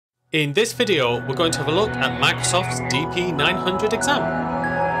In this video, we're going to have a look at Microsoft's DP-900 exam.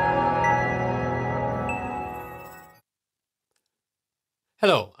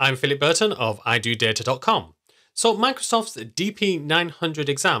 Hello, I'm Philip Burton of idodata.com. So Microsoft's DP-900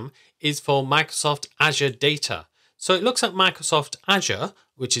 exam is for Microsoft Azure data. So it looks at Microsoft Azure,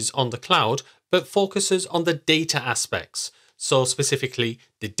 which is on the cloud, but focuses on the data aspects. So specifically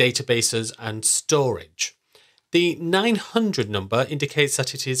the databases and storage. The 900 number indicates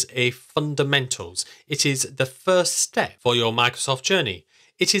that it is a fundamentals. It is the first step for your Microsoft journey.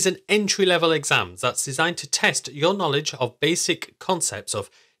 It is an entry-level exam that's designed to test your knowledge of basic concepts of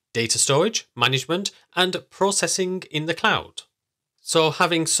data storage, management, and processing in the cloud. So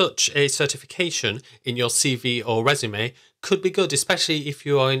having such a certification in your CV or resume could be good, especially if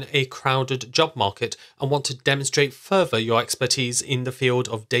you are in a crowded job market and want to demonstrate further your expertise in the field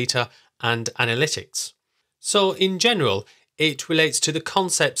of data and analytics. So in general, it relates to the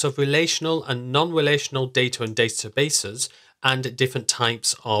concepts of relational and non-relational data and databases and different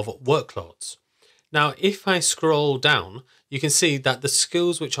types of workloads. Now, if I scroll down, you can see that the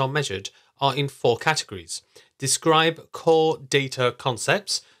skills which are measured are in 4 categories. Describe core data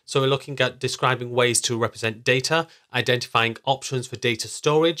concepts. So we're looking at describing ways to represent data, identifying options for data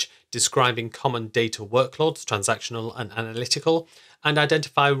storage, describing common data workloads, transactional and analytical, and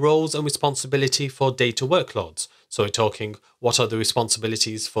identify roles and responsibility for data workloads. So we're talking what are the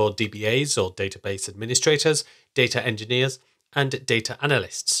responsibilities for DBAs or database administrators, data engineers, and data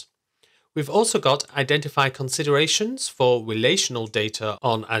analysts. We've also got identify considerations for relational data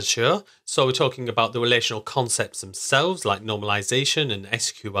on Azure. So we're talking about the relational concepts themselves like normalization and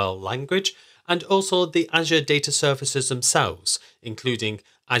SQL language, and also the Azure data services themselves, including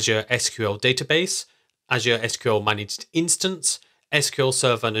Azure SQL Database, Azure SQL Managed Instance, SQL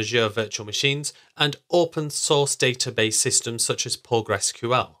Server and Azure Virtual Machines, and open source database systems such as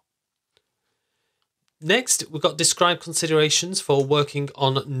PostgreSQL. Next, we've got describe considerations for working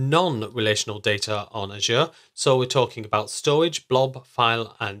on non-relational data on Azure. So we're talking about storage, blob,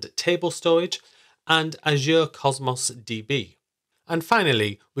 file, and table storage, and Azure Cosmos DB. And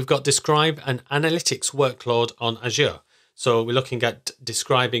finally, we've got describe an analytics workload on Azure. So we're looking at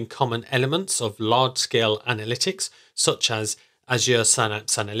describing common elements of large-scale analytics, such as Azure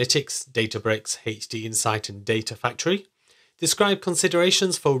Synapse Analytics, Databricks, HD Insight, and Data Factory. Describe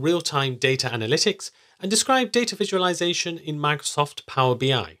considerations for real-time data analytics, and describe data visualization in Microsoft Power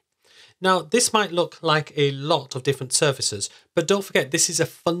BI. Now, this might look like a lot of different services, but don't forget this is a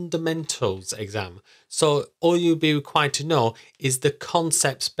fundamentals exam. So all you'll be required to know is the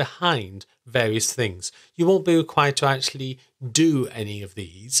concepts behind various things. You won't be required to actually do any of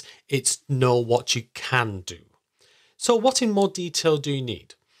these. It's know what you can do. So what in more detail do you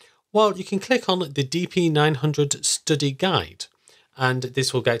need? Well, you can click on the DP-900 study guide, and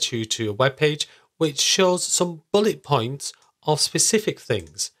this will get you to a webpage which shows some bullet points of specific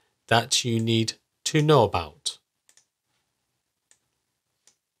things that you need to know about.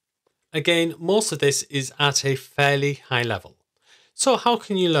 Again, most of this is at a fairly high level. So how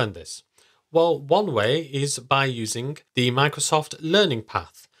can you learn this? Well, one way is by using the Microsoft Learning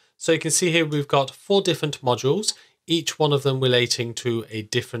Path. So you can see here we've got 4 different modules, each one of them relating to a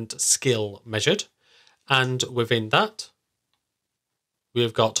different skill measured. And within that,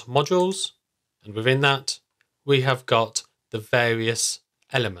 we've got modules. And within that, we have got the various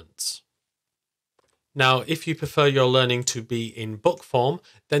elements. Now, if you prefer your learning to be in book form,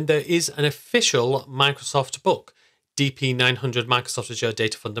 then there is an official Microsoft book, DP-900 Microsoft Azure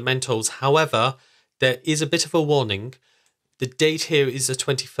Data Fundamentals. However, there is a bit of a warning. The date here is the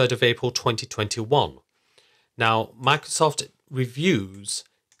 23rd of April 2021. Now, Microsoft reviews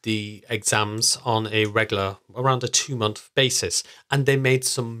the exams on a regular, around a 2-month basis, and they made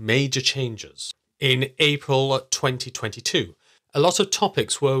some major changes. In April 2022, a lot of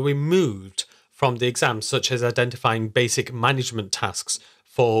topics were removed from the exam, such as identifying basic management tasks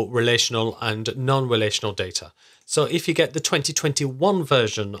for relational and non-relational data. So if you get the 2021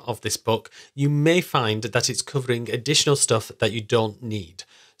 version of this book, you may find that it's covering additional stuff that you don't need.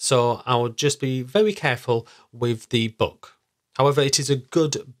 So I would just be very careful with the book. However, it is a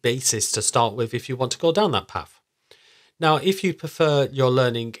good basis to start with if you want to go down that path. Now, if you prefer your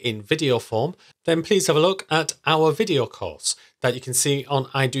learning in video form, then please have a look at our video course that you can see on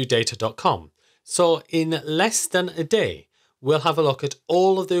idodata.com. So in less than a day, we'll have a look at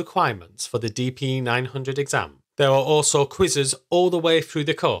all of the requirements for the DP-900 exam. There are also quizzes all the way through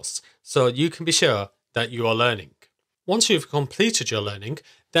the course, so you can be sure that you are learning. Once you've completed your learning,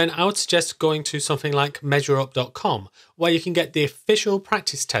 then I would suggest going to something like measureUp.com, where you can get the official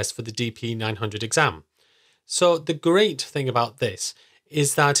practice test for the DP-900 exam. So the great thing about this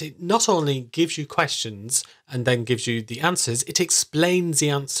is that it not only gives you questions and then gives you the answers, it explains the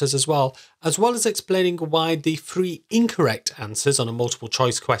answers as well as explaining why the 3 incorrect answers on a multiple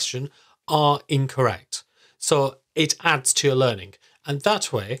choice question are incorrect. So it adds to your learning. And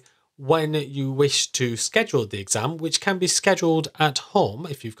that way, when you wish to schedule the exam, which can be scheduled at home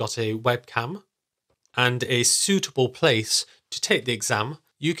if you've got a webcam and a suitable place to take the exam,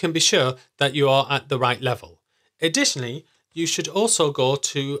 you can be sure that you are at the right level. Additionally, you should also go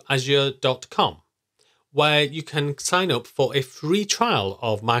to azure.com, where you can sign up for a free trial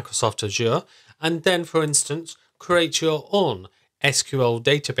of Microsoft Azure and then, for instance, create your own SQL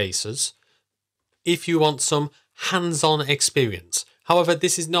databases if you want some hands-on experience. However,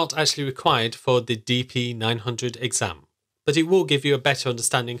 this is not actually required for the DP-900 exam, but it will give you a better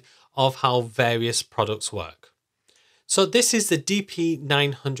understanding of how various products work. So this is the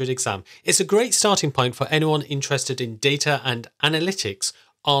DP-900 exam. It's a great starting point for anyone interested in data and analytics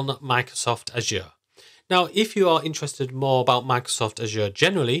on Microsoft Azure. Now, if you are interested more about Microsoft Azure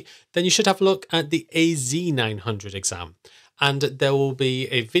generally, then you should have a look at the AZ900 exam. And there will be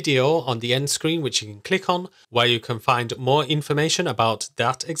a video on the end screen which you can click on where you can find more information about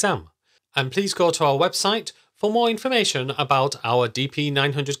that exam. And please go to our website for more information about our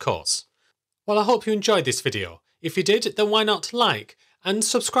DP-900 course. Well, I hope you enjoyed this video. If you did, then why not like and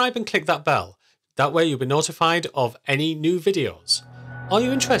subscribe and click that bell. That way you'll be notified of any new videos. Are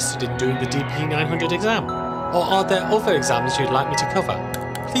you interested in doing the DP-900 exam? Or are there other exams you'd like me to cover?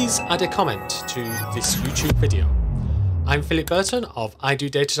 Please add a comment to this YouTube video. I'm Philip Burton of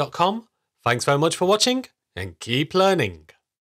idodata.com. Thanks very much for watching and keep learning.